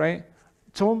Philippians, right?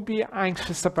 Don't be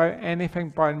anxious about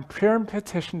anything, but in prayer and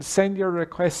petition, send your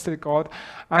requests to God,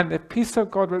 and the peace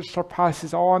of God which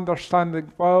surpasses all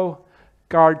understanding will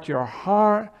guard your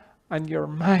heart and your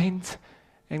mind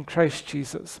in Christ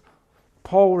Jesus.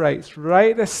 Paul writes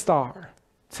right at the start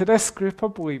to this group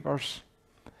of believers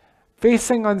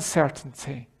facing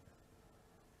uncertainty,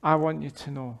 I want you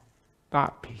to know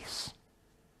that peace.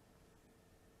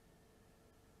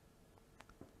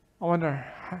 I wonder,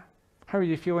 how are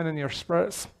you feeling in your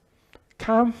spirits?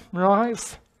 Calm,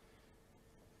 relaxed?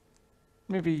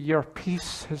 Maybe your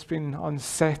peace has been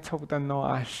unsettled in the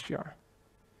last year.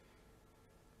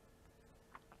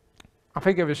 I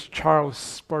think it was Charles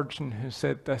Spurgeon who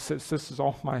said this. This is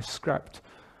off my script,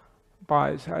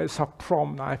 but it's a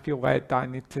prompt that I feel led that I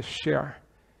need to share.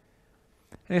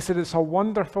 And he said it's a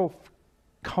wonderful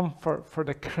comfort for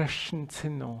the Christian to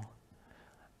know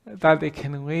that they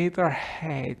can lay their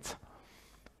head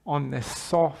on the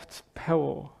soft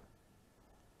pillow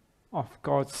of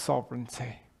God's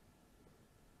sovereignty.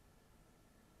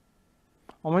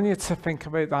 I want you to think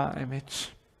about that image.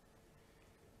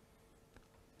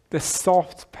 The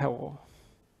soft pillow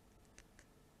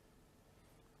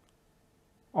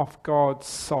of God's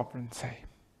sovereignty.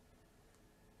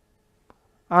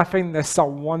 I find this a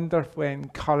wonderfully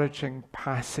encouraging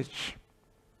passage.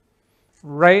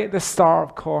 Right at the start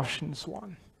of Colossians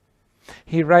 1,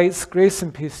 he writes, grace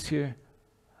and peace to you,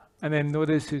 and then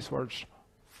notice these words,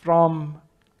 from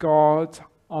God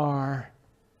our,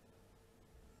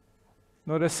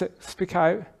 notice it, speak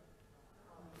out,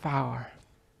 Father.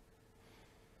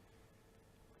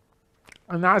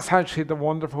 And that's actually the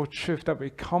wonderful truth, that we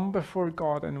come before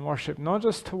God in worship, not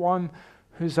just to one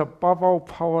who's above all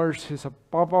powers, who's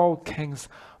above all kings,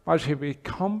 but actually we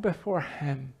come before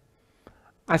him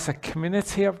as a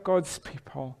community of God's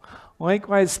people.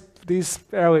 Likewise, these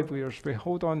early believers, we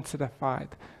hold on to the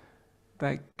fact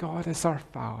that God is our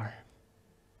Father.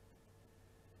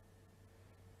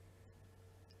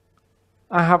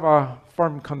 I have a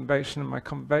firm conviction, and my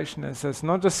conviction is this: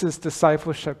 not just is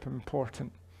discipleship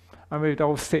important, and we'd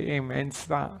all say amen to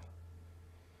that.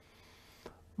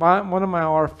 But one of my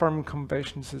other firm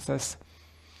convictions is this: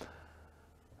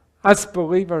 as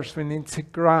believers, we need to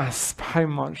grasp how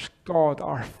much God,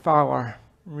 our Father,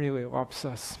 really loves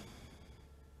us.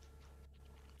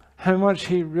 How much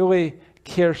he really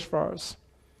cares for us.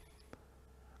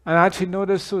 And actually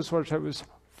notice those words, it was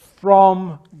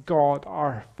from God,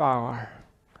 our Father.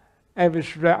 It was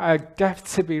a gift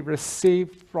to be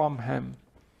received from him.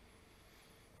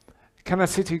 Can I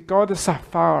say to you, God is a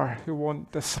Father who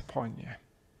won't disappoint you.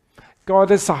 God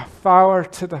is a Father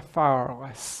to the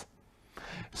fatherless.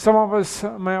 Some of us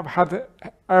may have had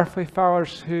earthly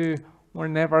fathers who were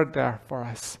never there for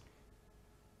us.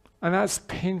 And that's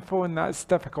painful and that's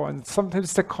difficult. And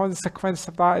sometimes the consequence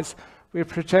of that is we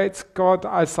project God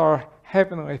as our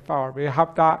heavenly Father. We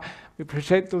have that, we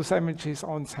project those images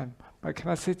onto him. But can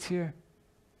I say to you,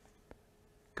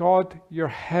 God, your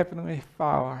heavenly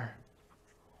Father,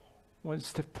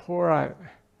 wants to pour out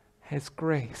his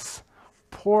grace,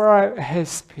 pour out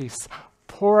his peace,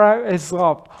 pour out his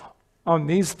love on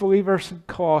these believers in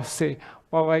Colossae,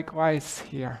 but likewise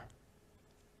here.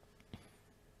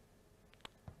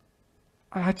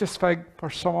 And I just think for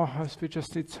some of us, we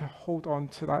just need to hold on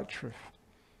to that truth.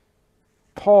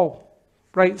 Paul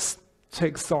writes to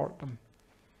exhort them.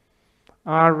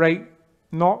 And I write,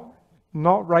 not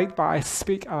write, but I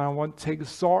speak, and I want to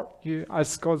exhort you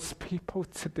as God's people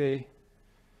today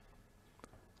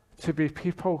to be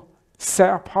people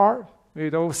set apart.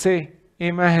 We'd all say,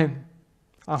 amen.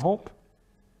 I hope.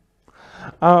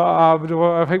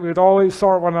 I think we'd always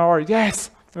sort one another.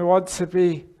 Yes, we want to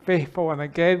be faithful. And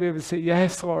again, we would say,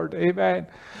 yes, Lord, amen.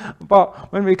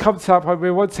 But when we come to that point,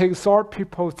 we want to exhort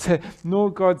people to know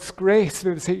God's grace.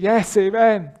 We would say, yes,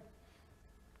 amen.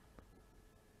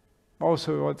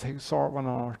 Also, we want to exhort one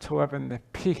another to live in the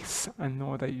peace and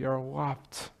know that you're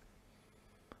loved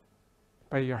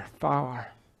by your Father.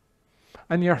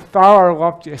 And your Father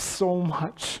loved you so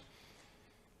much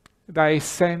that he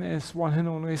sent his one and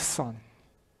only Son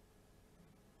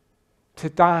to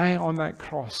die on that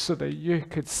cross so that you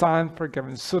could stand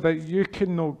forgiven, so that you could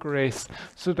know grace,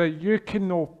 so that you can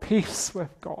know peace with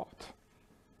God.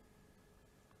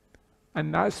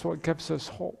 And that's what gives us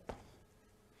hope,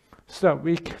 so that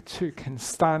we too can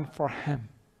stand for him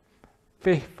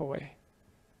faithfully,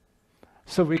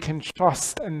 so we can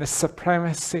trust in the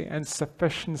supremacy and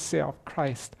sufficiency of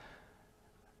Christ.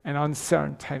 In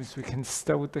uncertain times, we can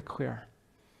still declare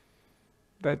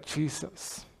that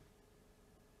Jesus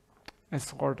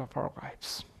is Lord of our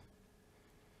lives.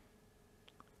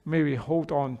 May we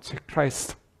hold on to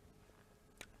Christ.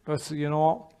 But you know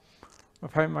what?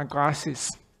 Without my glasses,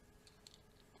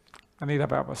 I need a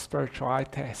bit of a spiritual eye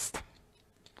test.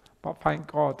 But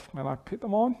thank God, when I put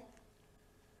them on,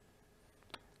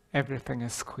 everything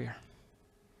is clear.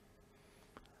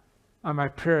 And my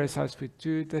prayer is, as we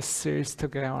do this series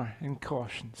together in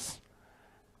Colossians,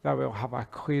 that we'll have a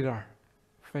clearer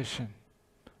vision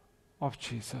of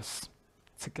Jesus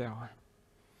together.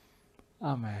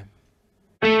 Amen.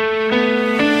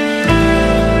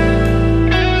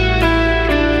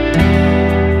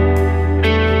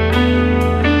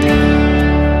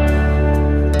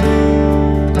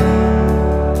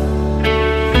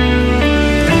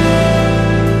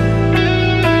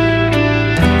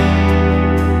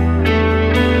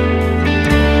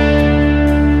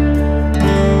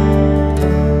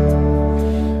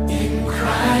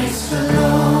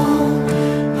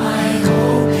 My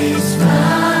hope is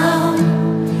found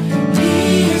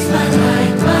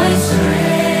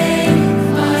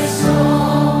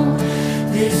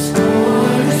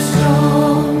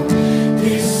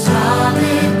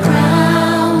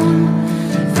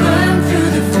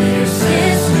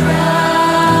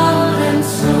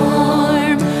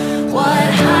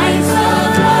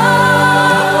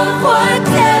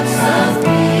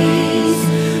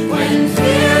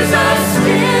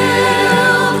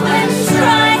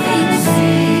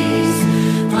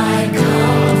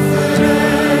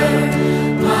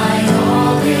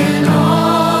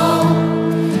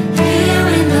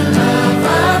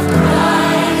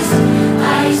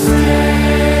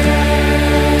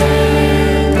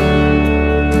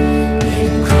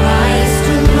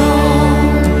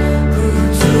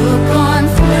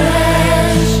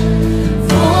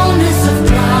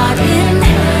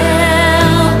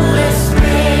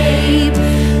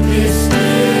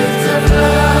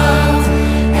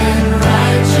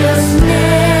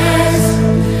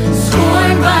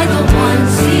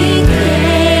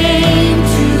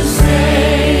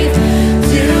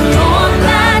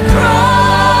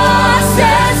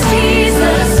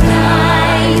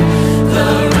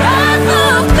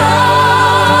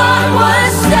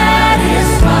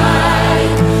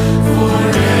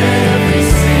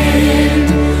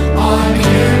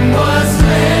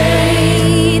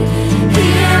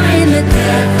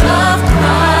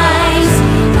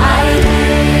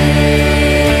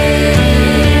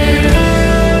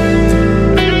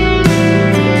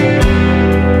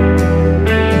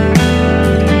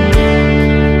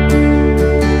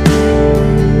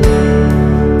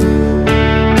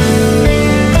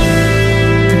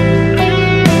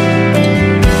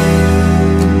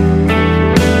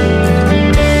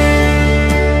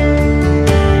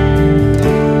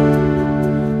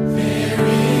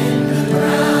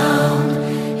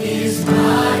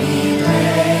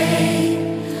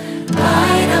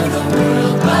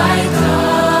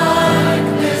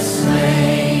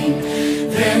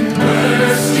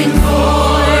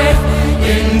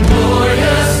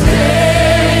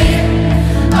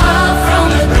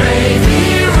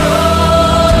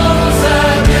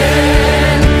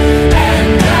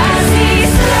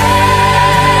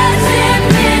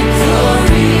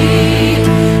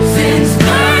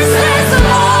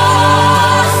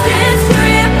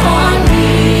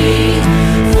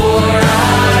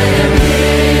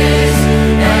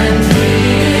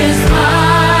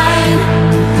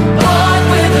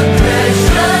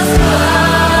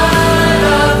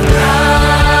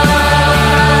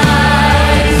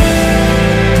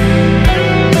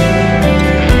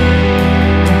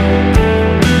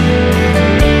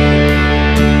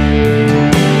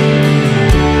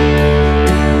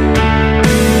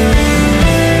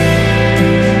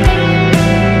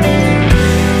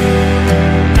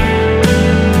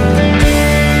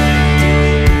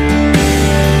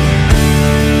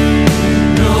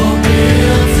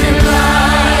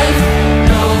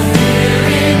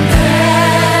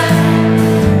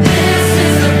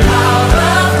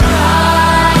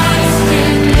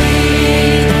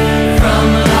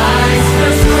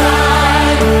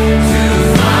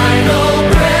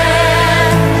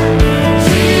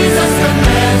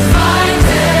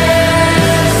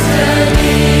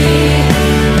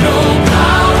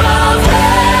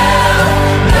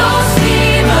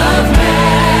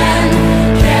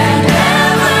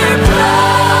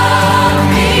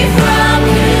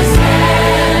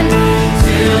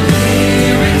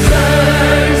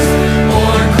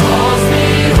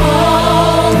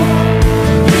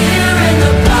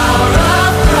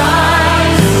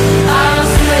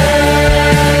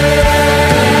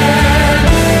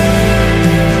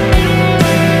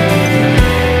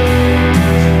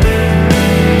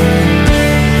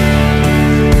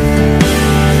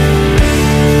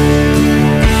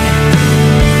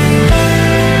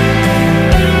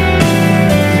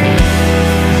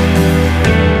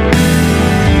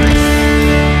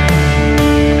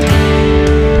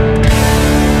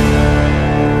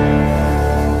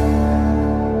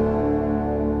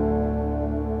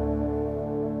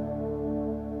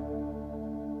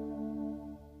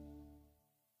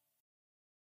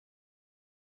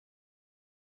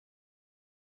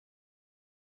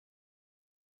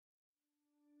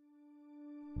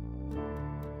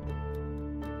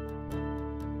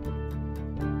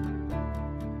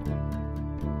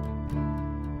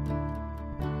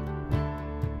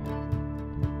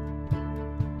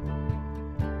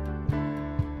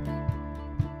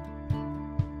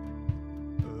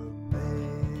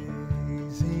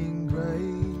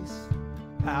grace,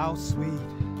 how sweet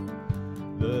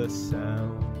the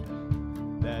sound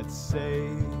that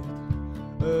saved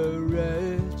a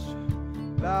wretch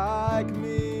like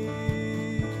me.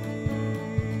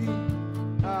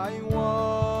 I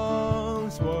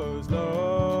once was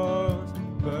lost,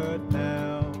 but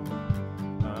now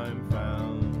I'm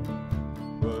found.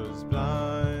 Was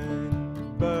blind,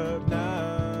 but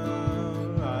now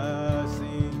I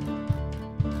see.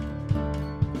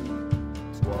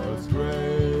 'Twas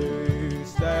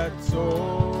grace that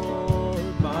taught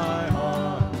my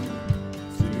heart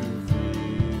to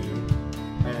feel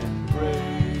and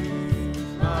brave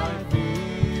my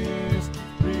fears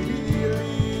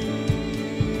relief.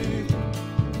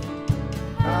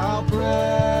 How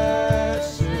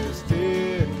precious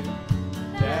did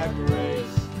that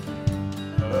grace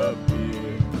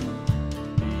appear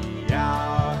the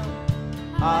hour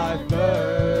I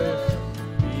first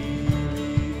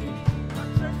believed.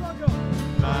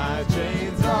 My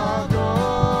chains are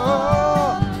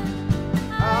gone,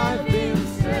 I've been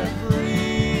set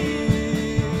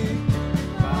free.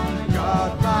 My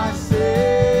God, my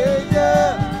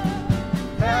Savior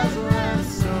has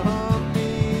ransomed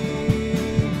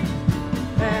me,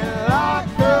 and like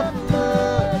the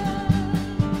flood,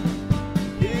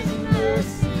 His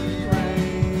mercy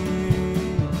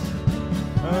reigns,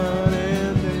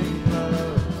 unending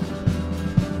love,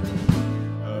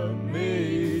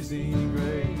 amazing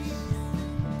grace.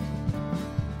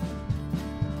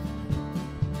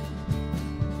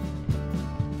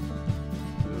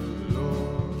 The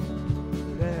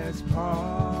Lord has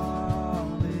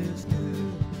promised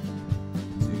good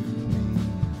to me.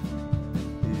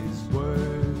 His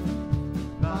word,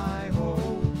 my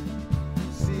hope,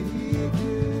 secure.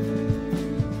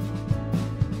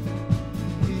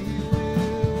 He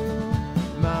will,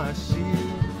 my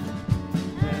shield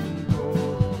and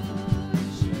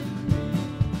portion be,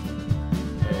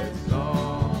 as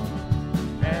long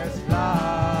as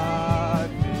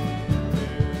life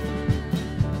endures.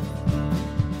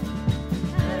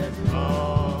 As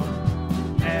long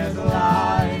as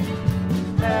life,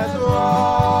 as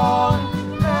long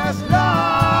as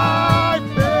life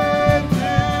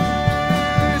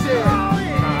endures.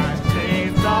 My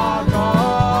chains are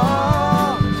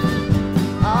gone,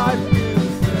 I've been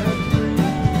set free.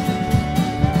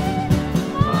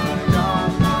 My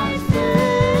God, my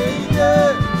Savior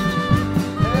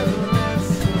has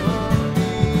ransomed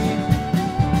me,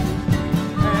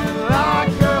 and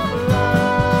like a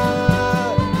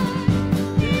flood,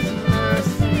 His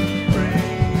mercy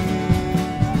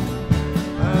reigns,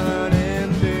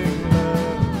 unending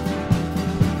love,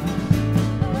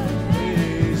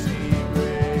 amazing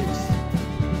grace.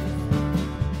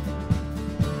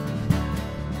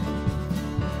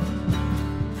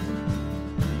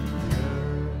 The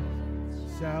earth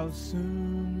shall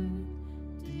soon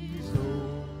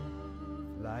dissolve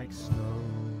like snow.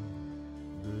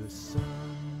 The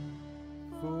sun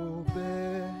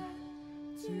forbear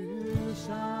to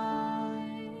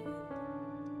shine.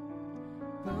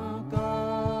 The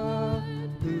God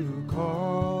who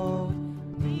called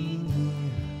me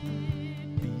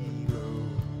below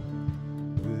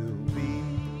will be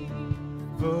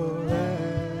forever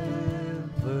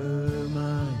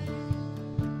mine.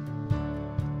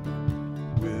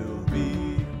 Will be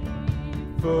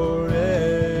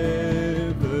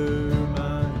forever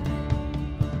mine.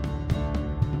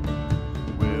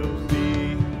 Will be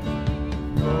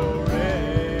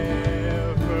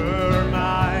forever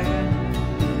mine.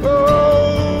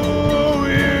 Oh,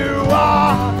 you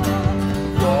are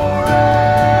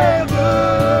forever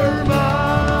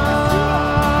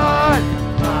mine.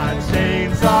 My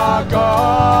chains are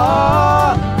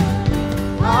gone,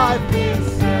 I've been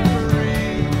set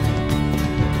free.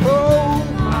 Oh,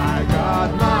 my God,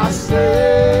 my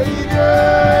Savior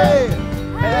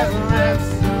has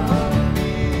ransomed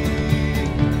me.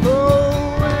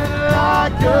 Oh, and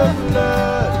like a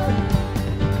flood,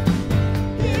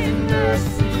 His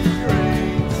mercy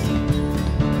reigns,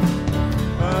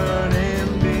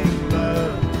 unending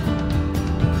love,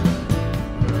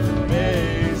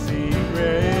 amazing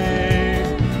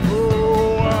grace.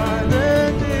 Oh,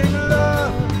 unending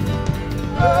love,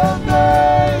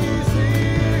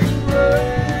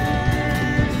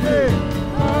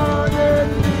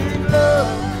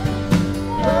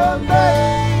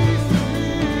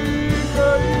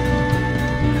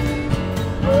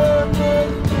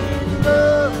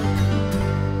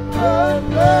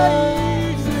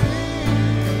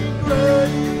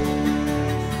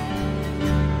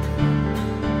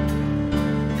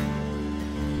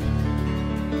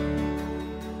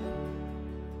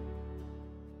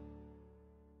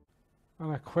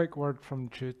 And a quick word from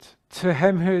Jude. To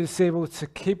him who is able to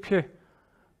keep you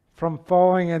from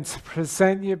falling and to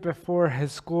present you before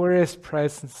his glorious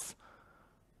presence,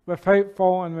 without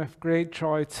fault and with great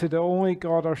joy, to the only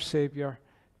God our Saviour,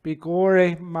 be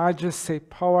glory, majesty,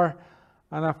 power,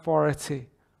 and authority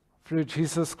through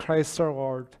Jesus Christ our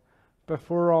Lord,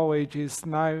 before all ages,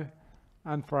 now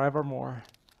and forevermore.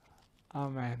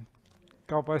 Amen.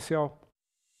 God bless you all.